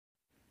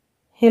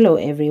Hello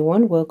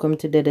everyone, welcome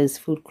to Dada's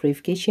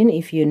FoodCrave Kitchen.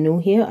 If you're new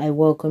here, I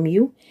welcome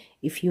you.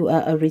 If you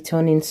are a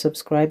returning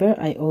subscriber,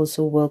 I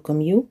also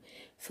welcome you.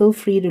 Feel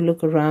free to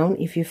look around.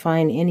 If you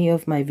find any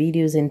of my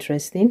videos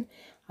interesting,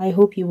 I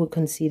hope you will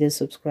consider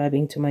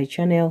subscribing to my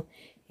channel.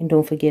 And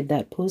don't forget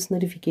that post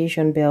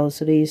notification bell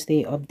so that you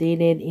stay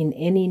updated in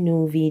any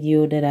new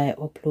video that I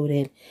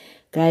uploaded.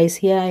 Guys,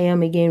 here I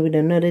am again with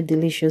another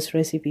delicious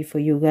recipe for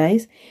you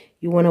guys.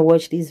 You want to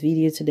watch this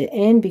video to the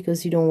end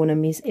because you don't want to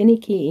miss any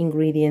key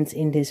ingredients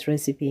in this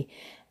recipe.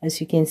 As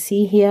you can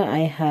see here, I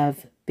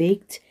have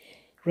baked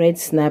red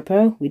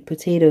snapper with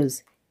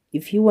potatoes.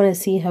 If you want to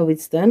see how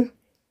it's done,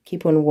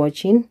 keep on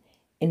watching.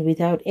 And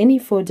without any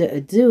further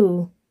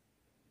ado,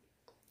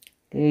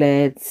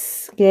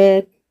 let's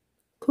get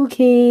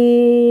cooking.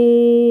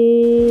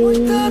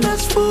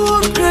 Dada's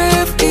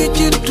FoodCrave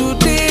Kitchen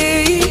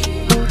today,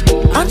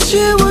 and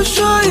she will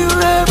show you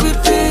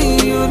everything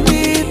you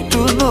need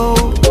to know.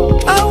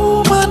 A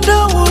woman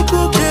that will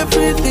cook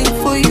everything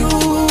for you,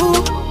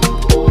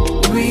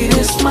 with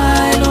a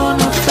smile on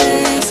her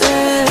face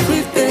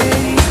every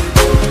day.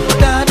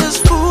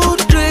 Dada's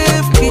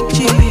FoodCrave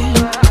Kitchen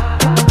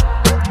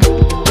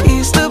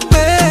is the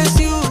best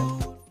you.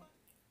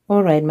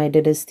 Alright, my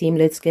Dada's team,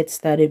 let's get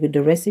started with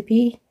the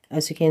recipe.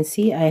 As you can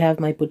see, I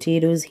have my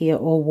potatoes here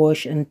all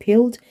washed and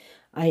peeled.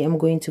 I am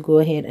going to go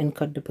ahead and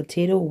cut the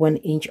potato 1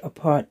 inch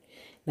apart.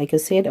 Like I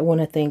said, I want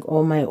to thank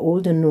all my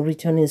old and new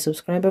returning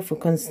subscribers for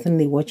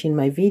constantly watching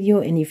my video.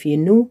 And if you're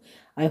new,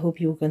 I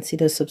hope you will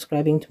consider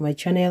subscribing to my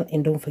channel.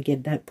 And don't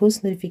forget that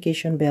post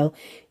notification bell.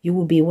 You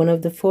will be one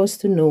of the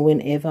first to know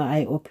whenever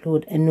I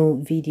upload a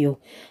new video.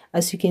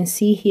 As you can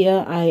see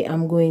here, I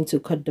am going to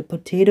cut the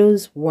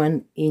potatoes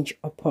 1 inch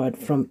apart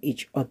from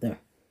each other.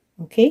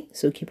 Okay,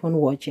 so keep on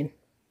watching.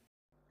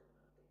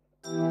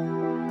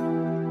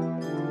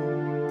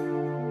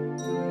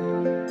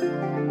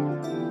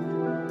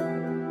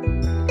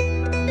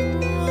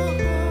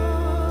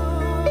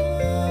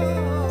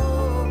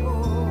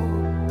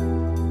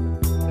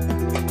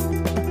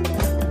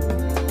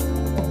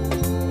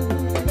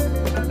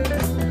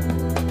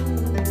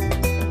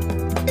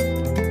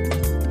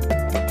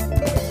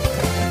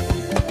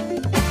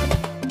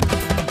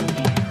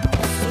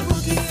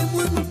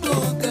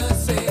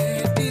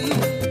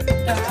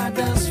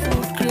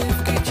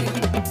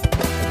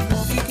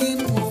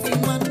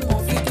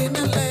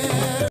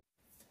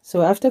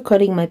 So after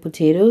cutting my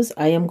potatoes,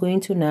 I am going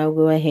to now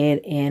go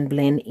ahead and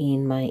blend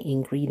in my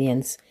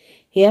ingredients.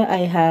 Here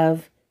I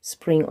have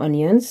spring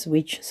onions,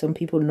 which some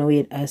people know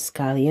it as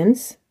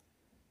scallions.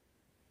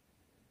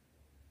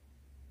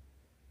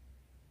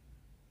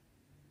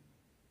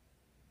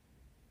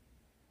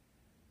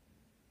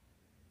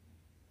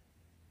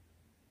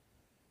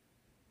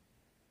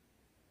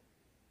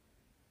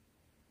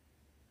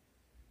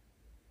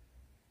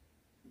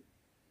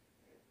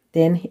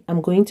 Then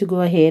I'm going to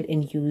go ahead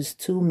and use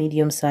 2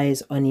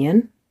 medium-sized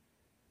onions.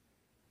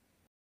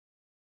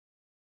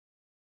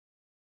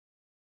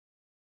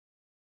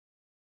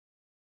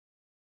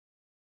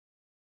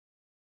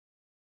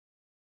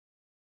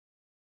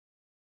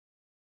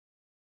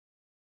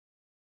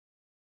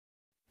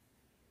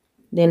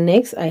 Then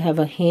next I have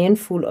a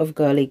handful of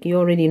garlic. You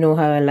already know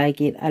how I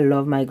like it. I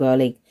love my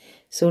garlic.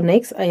 So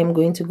next I am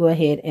going to go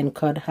ahead and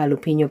cut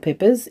jalapeno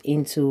peppers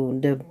into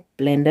the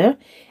blender.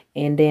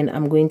 And then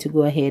I'm going to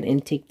go ahead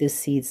and take the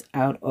seeds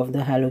out of the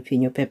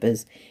jalapeno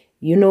peppers.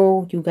 You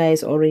know, you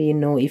guys already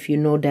know, if you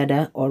know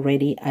Dada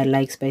already, I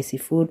like spicy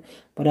food,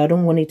 but I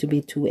don't want it to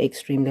be too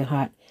extremely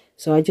hot.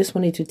 So I just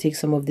wanted to take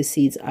some of the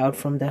seeds out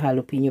from the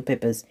jalapeno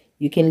peppers.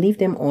 You can leave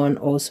them on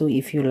also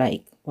if you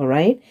like. All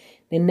right.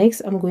 Then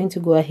next I'm going to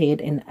go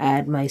ahead and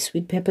add my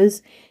sweet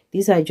peppers.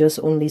 These are just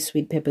only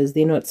sweet peppers.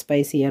 They're not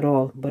spicy at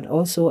all. But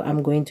also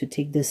I'm going to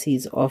take the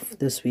seeds off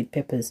the sweet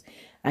peppers.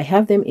 I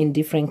have them in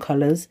different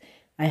colors.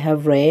 I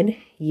have red,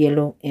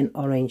 yellow, and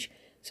orange.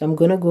 So I'm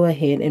going to go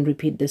ahead and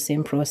repeat the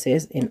same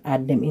process and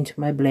add them into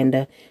my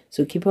blender.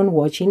 So keep on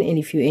watching. And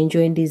if you're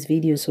enjoying this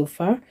video so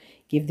far,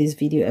 give this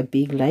video a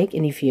big like.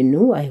 And if you're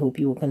new, I hope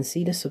you will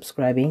consider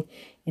subscribing.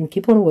 And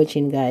keep on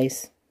watching,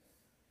 guys.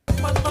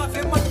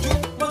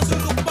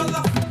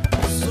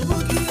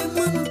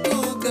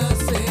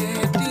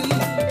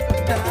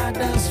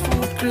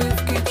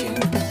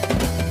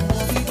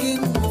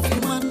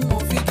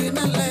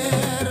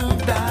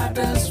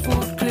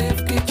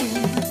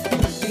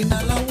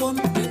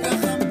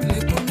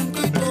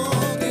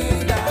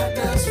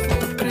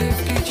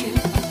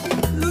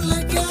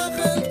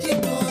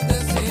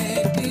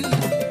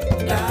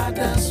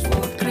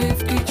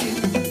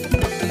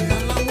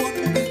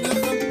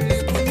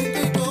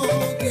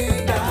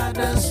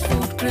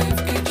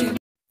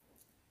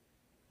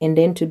 And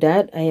then to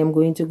that, I am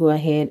going to go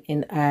ahead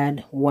and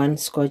add 1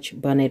 Scotch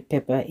bonnet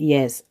pepper.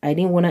 Yes, I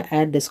didn't want to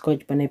add the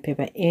Scotch bonnet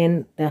pepper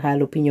and the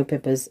jalapeno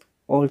peppers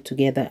all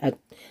together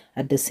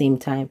at the same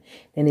time.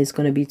 Then it's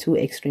going to be too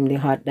extremely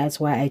hot. That's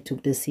why I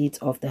took the seeds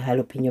of the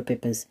jalapeno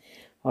peppers.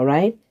 All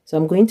right, so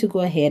I'm going to go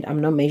ahead. I'm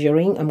not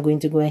measuring. I'm going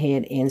to go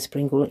ahead and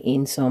sprinkle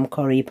in some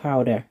curry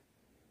powder.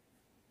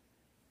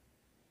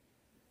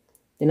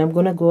 Then I'm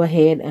gonna go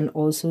ahead and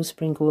also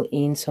sprinkle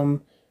in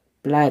some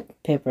black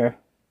pepper.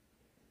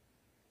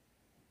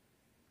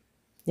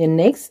 Then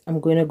next, I'm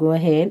going to go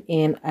ahead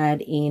and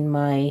add in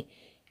my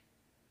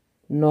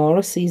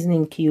Knorr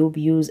seasoning cube.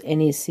 Use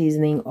any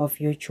seasoning of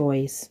your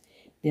choice.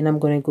 Then I'm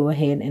going to go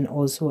ahead and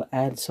also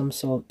add some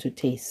salt to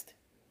taste.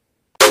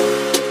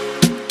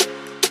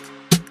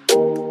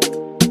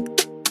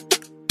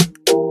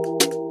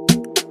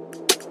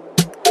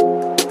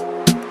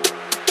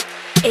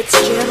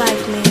 It's your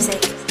life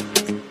music.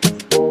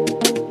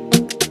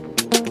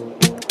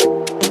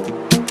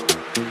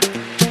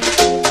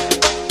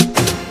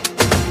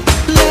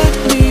 Let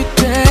me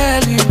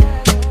tell you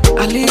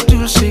a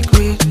little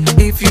secret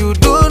if you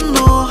don't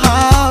know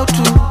how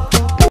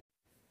to.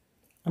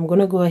 I'm going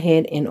to go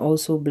ahead and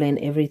also blend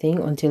everything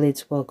until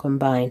it's well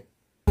combined.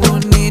 You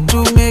need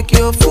to make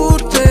your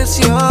food taste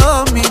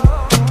yummy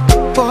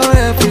for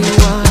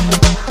everyone.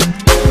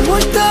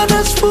 What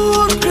Dada's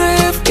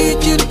FoodCrave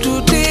kitchen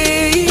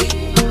today,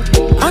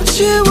 and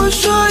she will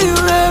show you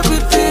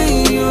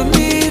everything you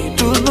need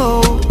to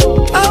know.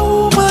 A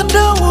woman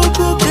that will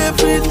cook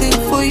everything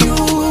for you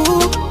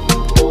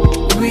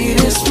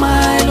with a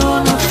smile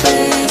on her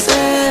face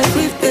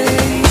every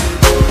day.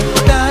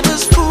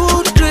 Dada's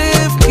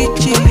FoodCrave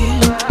kitchen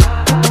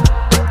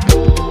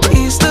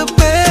is the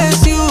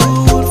best you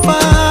would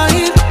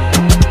find.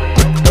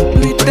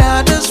 With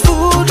Dada's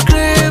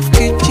FoodCrave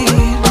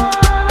kitchen,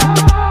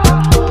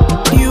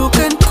 you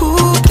can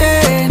cook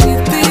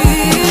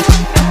anything.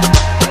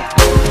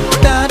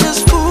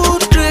 Dada's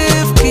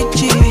FoodCrave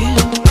kitchen.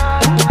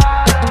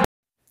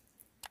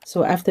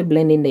 So after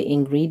blending the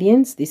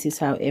ingredients, this is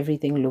how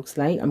everything looks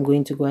like. I'm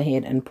going to go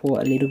ahead and pour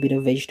a little bit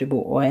of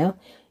vegetable oil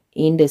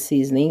in the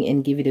seasoning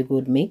and give it a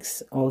good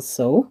mix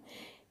also.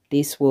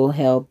 This will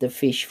help the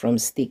fish from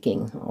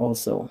sticking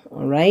also.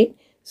 All right,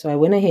 so I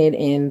went ahead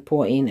and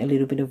pour in a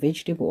little bit of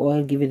vegetable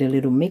oil, give it a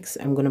little mix.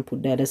 I'm going to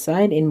put that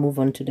aside and move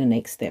on to the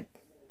next step.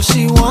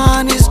 She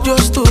want is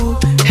just to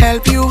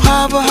help you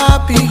have a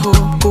happy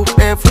home. Cook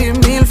every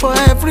meal for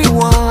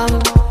everyone.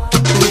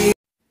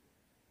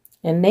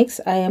 And next,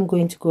 I am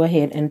going to go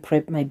ahead and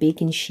prep my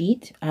baking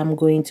sheet. I'm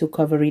going to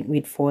cover it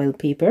with foil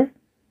paper.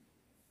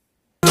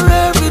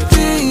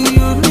 Everything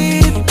you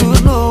need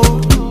to know.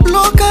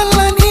 Local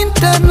and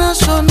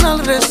international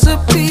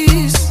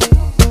recipes.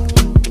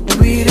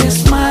 With a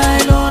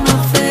smile on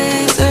her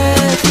face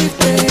every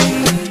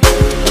day.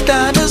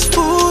 Dada's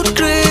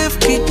FoodCrave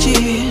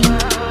kitchen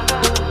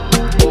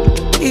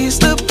is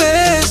the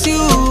best you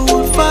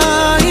will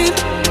find.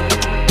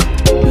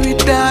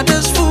 With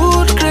Dada's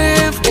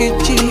FoodCrave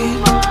kitchen,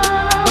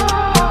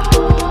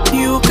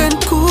 you can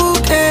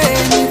cook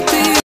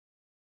anything.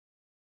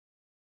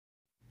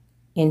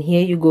 And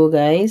here you go,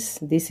 guys.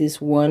 This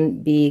is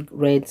one big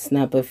red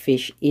snapper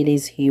fish. It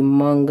is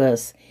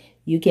humongous.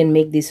 You can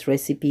make this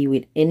recipe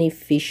with any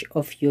fish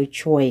of your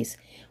choice.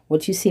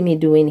 What you see me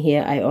doing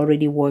here, I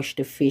already washed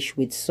the fish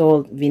with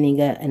salt,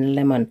 vinegar, and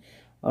lemon.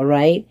 All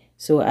right,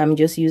 so I'm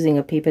just using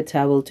a paper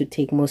towel to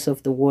take most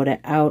of the water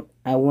out.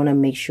 I want to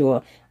make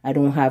sure I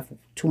don't have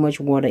too much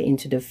water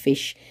into the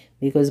fish,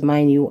 because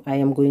mind you, I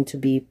am going to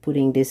be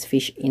putting this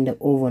fish in the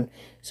oven.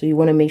 So you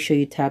want to make sure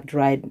you tap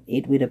dry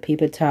it with a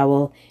paper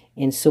towel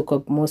and soak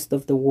up most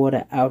of the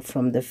water out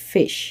from the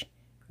fish.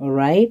 All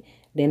right,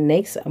 then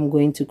next I'm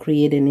going to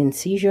create an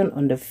incision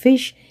on the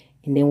fish,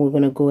 and then we're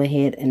going to go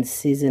ahead and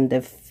season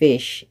the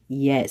fish.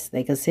 Yes,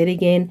 like I said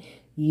again,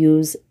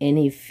 use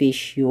any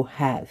fish you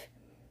have.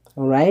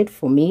 All right,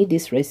 for me,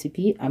 this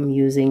recipe, I'm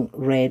using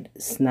red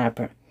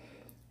snapper.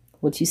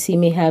 What you see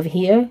me have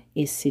here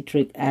is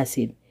citric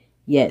acid.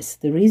 Yes,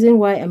 the reason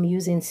why I'm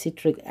using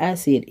citric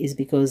acid is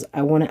because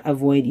I want to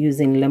avoid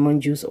using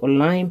lemon juice or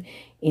lime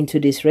into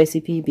this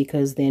recipe,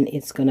 because then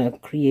it's going to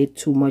create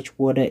too much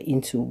water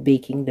into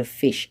baking the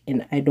fish,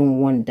 and I don't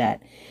want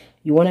that.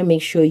 You want to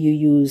make sure you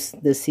use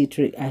the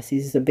citric acid.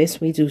 It's the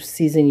best way to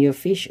season your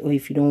fish, or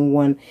if you don't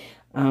want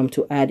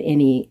to add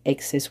any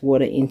excess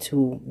water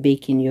into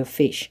baking your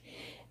fish.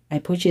 I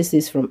purchased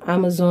this from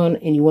Amazon,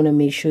 and you want to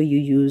make sure you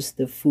use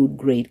the food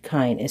grade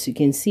kind. As you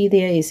can see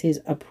there, it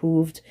says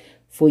approved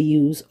for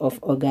use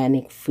of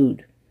organic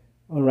food.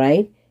 All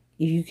right,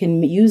 you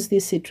can use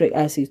this citric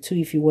acid too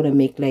if you want to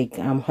make like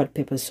hot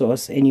pepper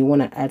sauce, and you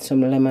want to add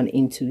some lemon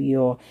into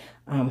your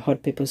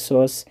hot pepper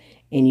sauce,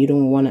 and you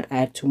don't want to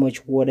add too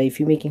much water. If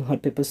you're making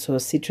hot pepper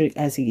sauce, citric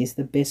acid is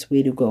the best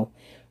way to go.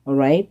 All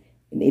right,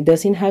 it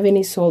doesn't have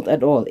any salt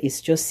at all. It's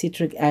just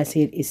citric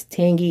acid. It's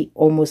tangy,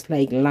 almost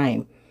like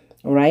lime.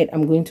 All right,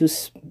 I'm going to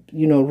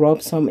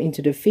rub some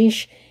into the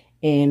fish,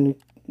 and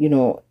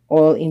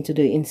all into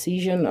the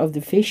incision of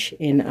the fish,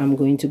 and I'm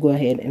going to go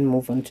ahead and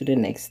move on to the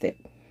next step.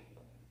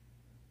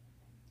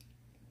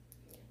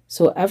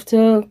 So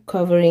after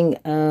covering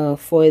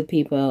foil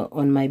paper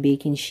on my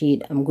baking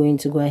sheet, I'm going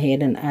to go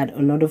ahead and add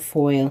another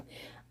foil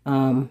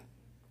on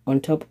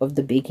top of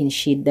the baking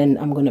sheet. Then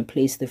I'm going to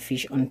place the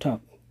fish on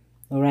top.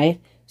 All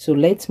right, so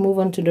let's move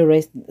on to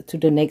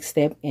the next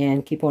step,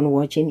 and keep on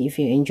watching. If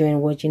you're enjoying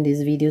watching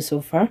this video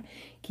so far,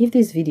 give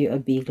this video a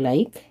big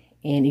like,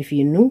 and if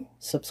you're new,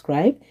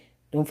 subscribe.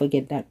 don't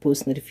forget that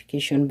post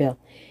notification bell.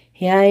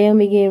 Here I am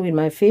again with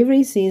my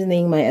favorite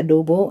seasoning, my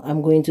adobo.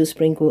 I'm going to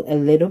sprinkle a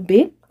little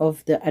bit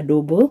of the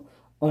adobo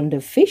on the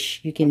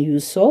fish. You can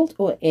use salt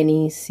or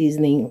any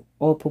seasoning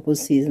or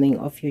purpose seasoning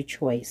of your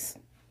choice.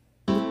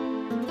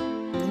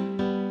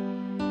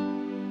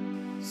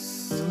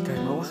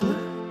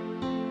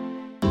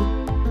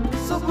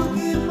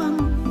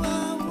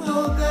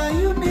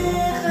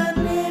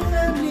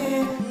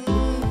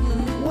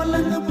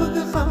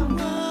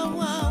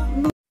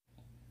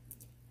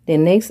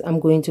 Then next, I'm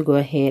going to go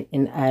ahead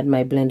and add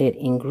my blended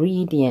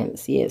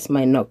ingredients. Yes,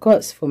 my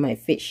knockouts for my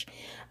fish.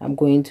 I'm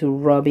going to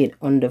rub it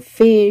on the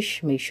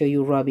fish. Make sure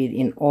you rub it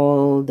in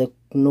all the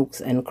nooks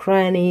and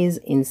crannies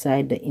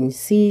inside the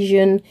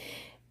incision.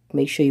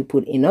 Make sure you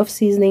put enough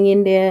seasoning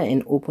in there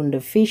and open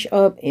the fish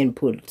up and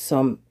put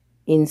some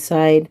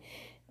inside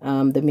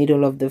the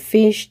middle of the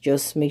fish.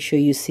 Just make sure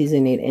you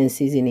season it and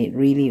season it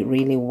really,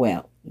 really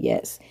well.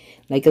 Yes,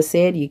 like I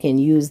said, you can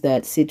use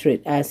that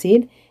citric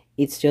acid.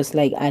 It's just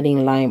like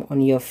adding lime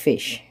on your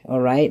fish, all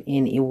right?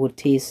 And it will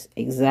taste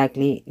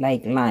exactly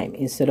like lime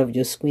instead of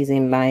just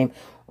squeezing lime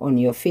on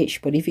your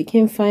fish. But if you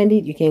can't find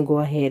it, you can go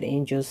ahead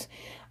and just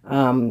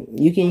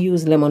you can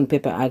use lemon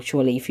pepper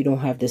actually if you don't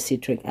have the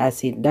citric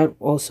acid. That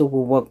also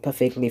will work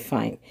perfectly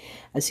fine.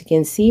 As you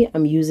can see,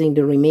 I'm using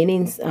the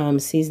remaining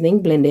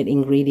seasoning blended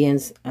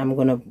ingredients. I'm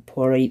gonna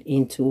pour it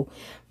into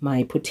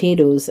my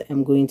potatoes.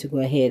 I'm going to go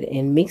ahead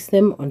and mix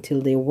them until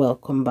they're well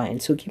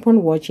combined. So keep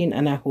on watching,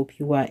 and I hope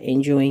you are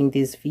enjoying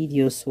this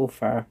video so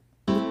far.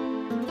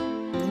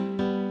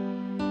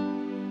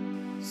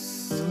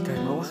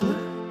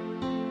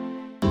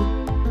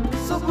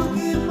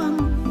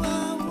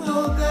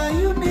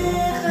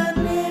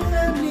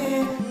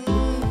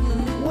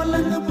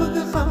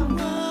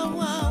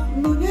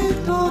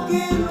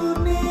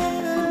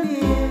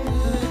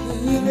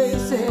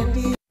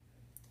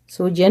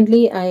 So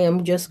gently, I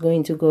am just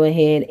going to go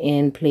ahead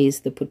and place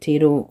the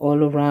potato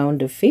all around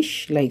the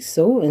fish like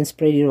so and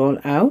spread it all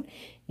out.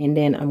 And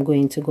then I'm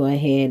going to go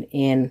ahead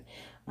and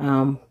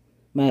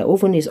my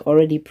oven is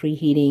already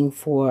preheating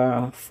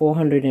for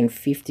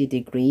 450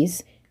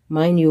 degrees.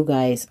 Mind you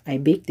guys, I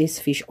baked this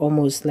fish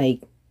almost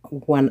like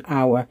 1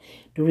 hour.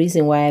 The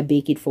reason why I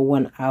bake it for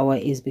 1 hour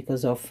is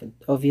because of,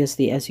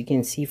 obviously, as you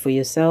can see for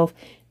yourself,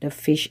 the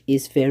fish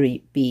is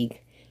very big.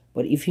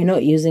 But if you're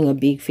not using a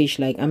big fish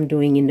like I'm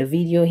doing in the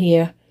video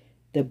here,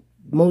 the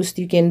most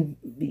you can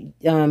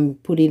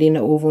put it in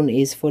the oven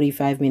is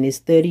 45 minutes,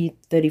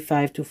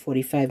 35 to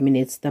 45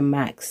 minutes, the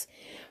max.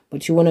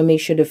 But you want to make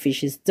sure the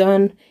fish is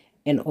done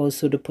and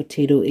also the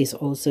potato is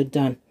also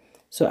done.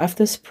 So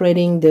after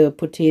spreading the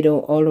potato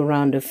all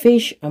around the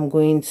fish, I'm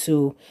going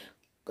to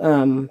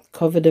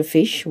cover the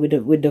fish with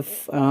the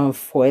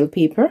foil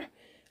paper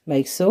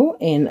like so,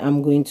 and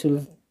I'm going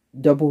to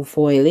double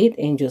foil it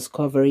and just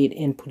cover it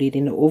and put it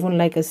in the oven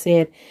like I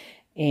said.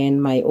 And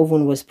my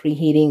oven was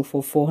preheating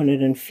for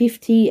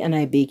 450 and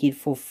I bake it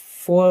for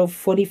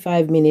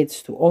 45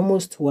 minutes to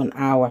almost 1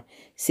 hour,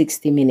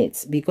 60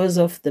 minutes, because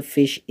of the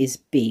fish is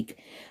big.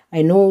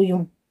 I know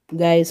you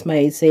guys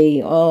might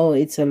say, oh,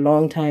 it's a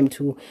long time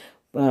to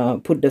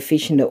put the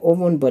fish in the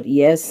oven, but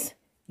yes,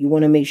 you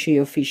want to make sure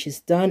your fish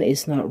is done,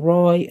 it's not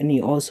raw, and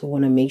you also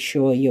want to make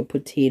sure your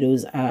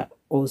potatoes are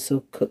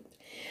also cooked.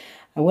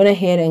 I went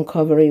ahead and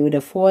cover it with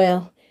a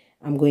foil.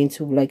 I'm going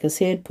to, like I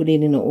said, put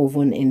it in the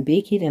oven and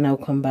bake it, and I'll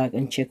come back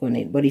and check on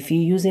it. But if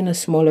you're using a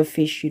smaller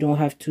fish, you don't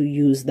have to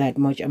use that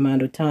much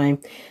amount of time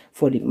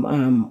for the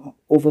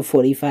over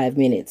 45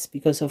 minutes.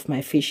 Because of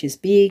my fish is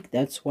big,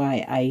 that's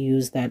why I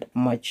use that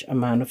much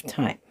amount of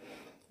time.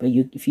 But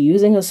if you're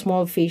using a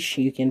small fish,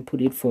 you can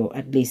put it for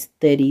at least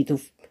 30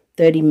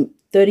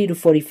 to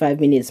 45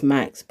 minutes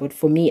max. But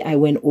for me, I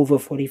went over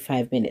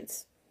 45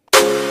 minutes.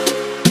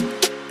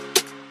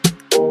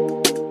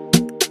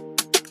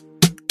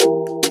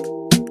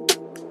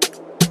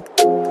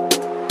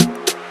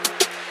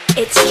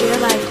 It's Your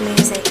Life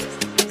Music.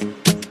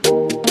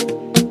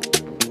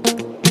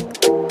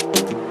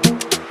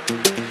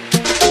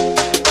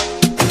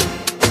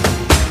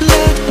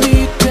 Let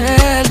me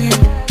tell you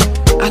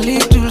a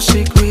little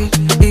secret.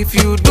 If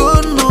you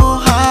don't know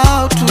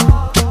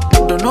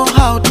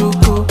how to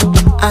cook,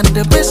 and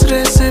the best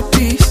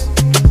recipes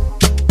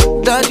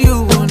that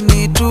you will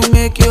need to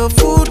make your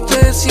food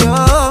taste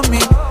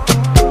yummy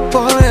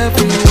for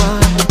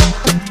everyone.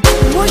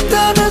 What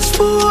Dada's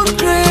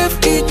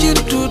FoodCrave kitchen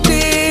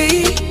today.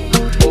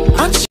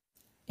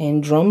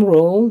 And drum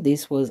roll,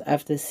 this was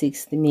after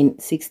 60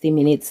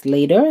 minutes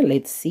later.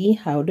 Let's see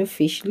how the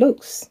fish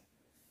looks.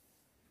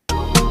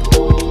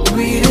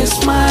 With a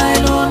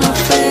smile on her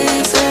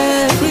face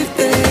every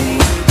day.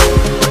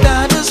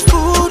 Dada's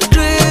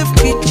FoodCrave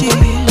kitchen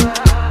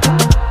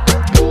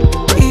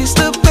is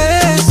the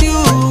best you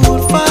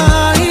would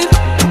find.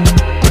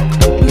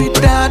 With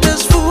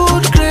Dada's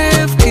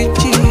FoodCrave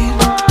kitchen,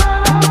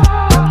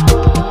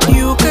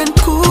 you can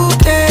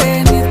cook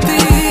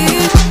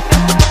anything.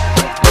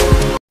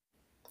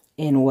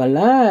 And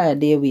voila,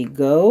 there we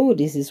go.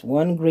 This is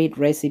one great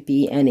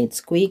recipe, and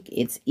it's quick,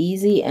 it's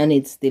easy, and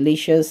it's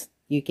delicious.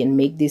 You can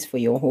make this for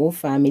your whole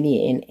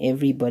family and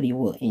everybody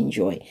will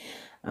enjoy.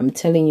 I'm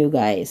telling you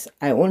guys,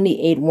 I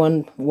only ate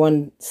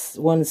one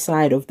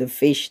side of the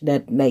fish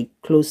that like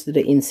close to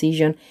the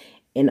incision,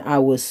 and I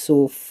was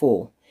so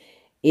full.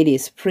 It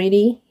is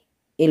pretty,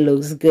 it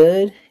looks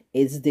good,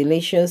 it's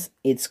delicious,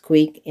 it's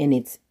quick, and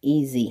it's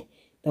easy.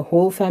 The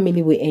whole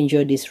family will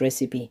enjoy this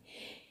recipe.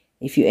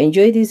 If you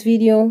enjoyed this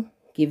video,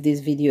 give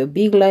this video a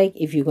big like.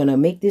 If you're gonna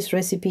make this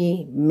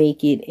recipe,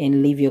 make it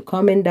and leave your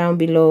comment down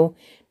below.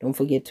 Don't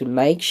forget to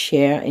like,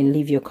 share, and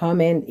leave your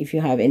comment. If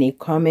you have any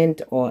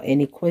comment or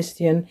any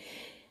question,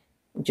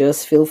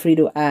 just feel free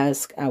to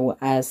ask. I will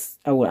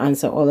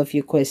answer all of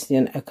your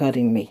questions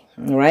accordingly.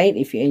 All right,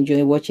 if you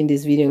enjoy watching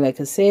this video,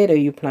 like I said, or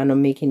you plan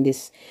on making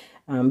this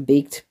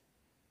baked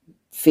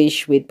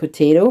fish with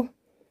potato,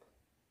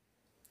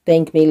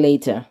 thank me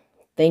later.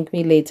 Thank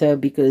me later,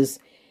 because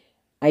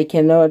I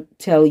cannot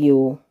tell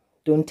you,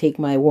 don't take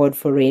my word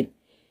for it.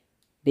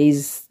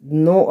 There's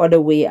no other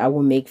way I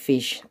will make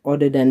fish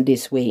other than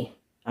this way.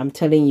 I'm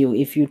telling you,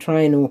 if you're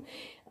trying to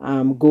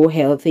go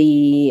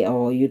healthy,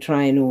 or you're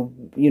trying to,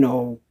 you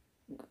know,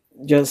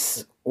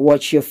 just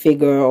watch your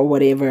figure or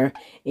whatever,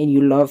 and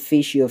you love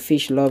fish, you're a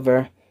fish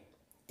lover,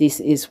 this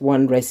is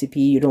one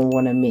recipe you don't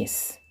want to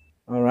miss.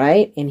 All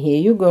right, and here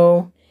you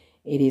go.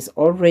 It is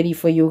all ready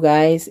for you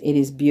guys. It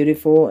is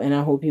beautiful, and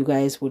I hope you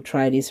guys will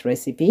try this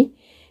recipe.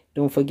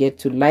 Don't forget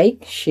to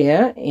like,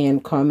 share,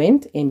 and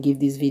comment, and give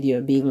this video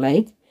a big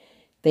like.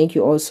 Thank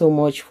you all so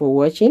much for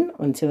watching.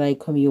 Until I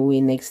come your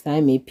way next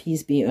time, may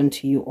peace be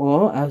unto you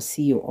all. I'll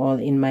see you all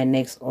in my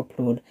next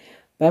upload.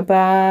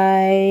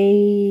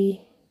 Bye-bye.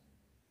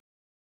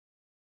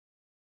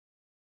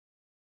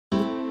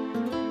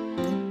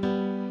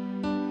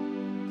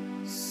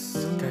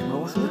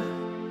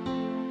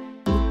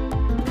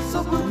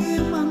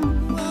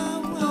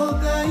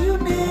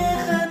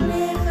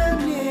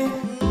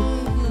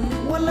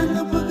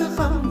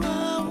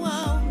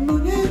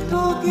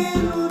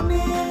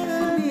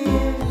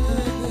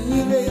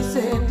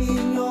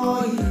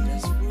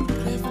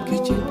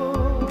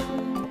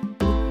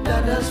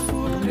 Dada's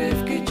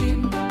FoodCrave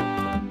kitchen.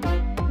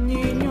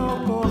 Ñi ñoo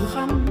ko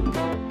xam.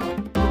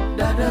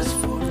 Dada's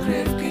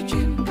FoodCrave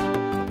kitchen.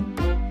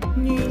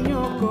 Ñi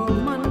ñoo ko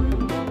man.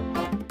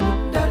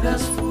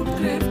 Dada's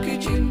FoodCrave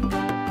kitchen.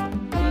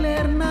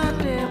 Leer na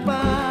te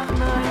baax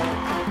na.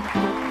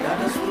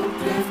 Dada's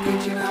FoodCrave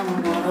kitchen amul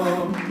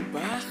morom.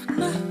 Baax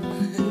na.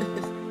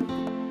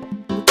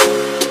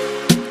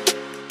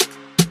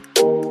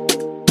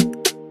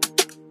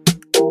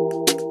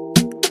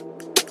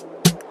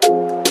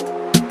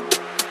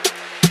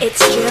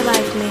 It's Real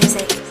Life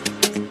Music.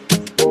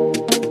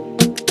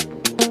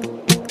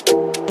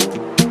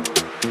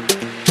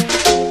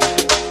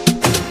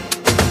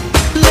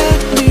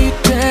 Let me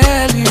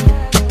tell you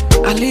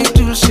a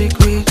little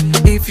secret.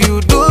 If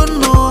you don't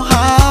know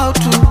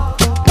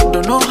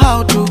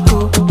how to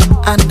cook,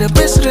 and the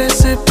best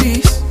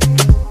recipes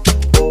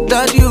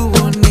that you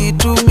will need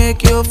to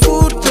make your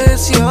food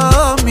taste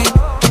yummy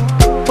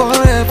for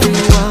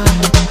everyone.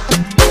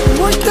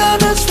 What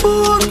Dada's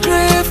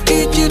FoodCrave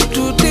kitchen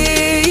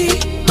today,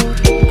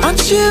 and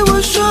she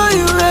will show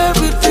you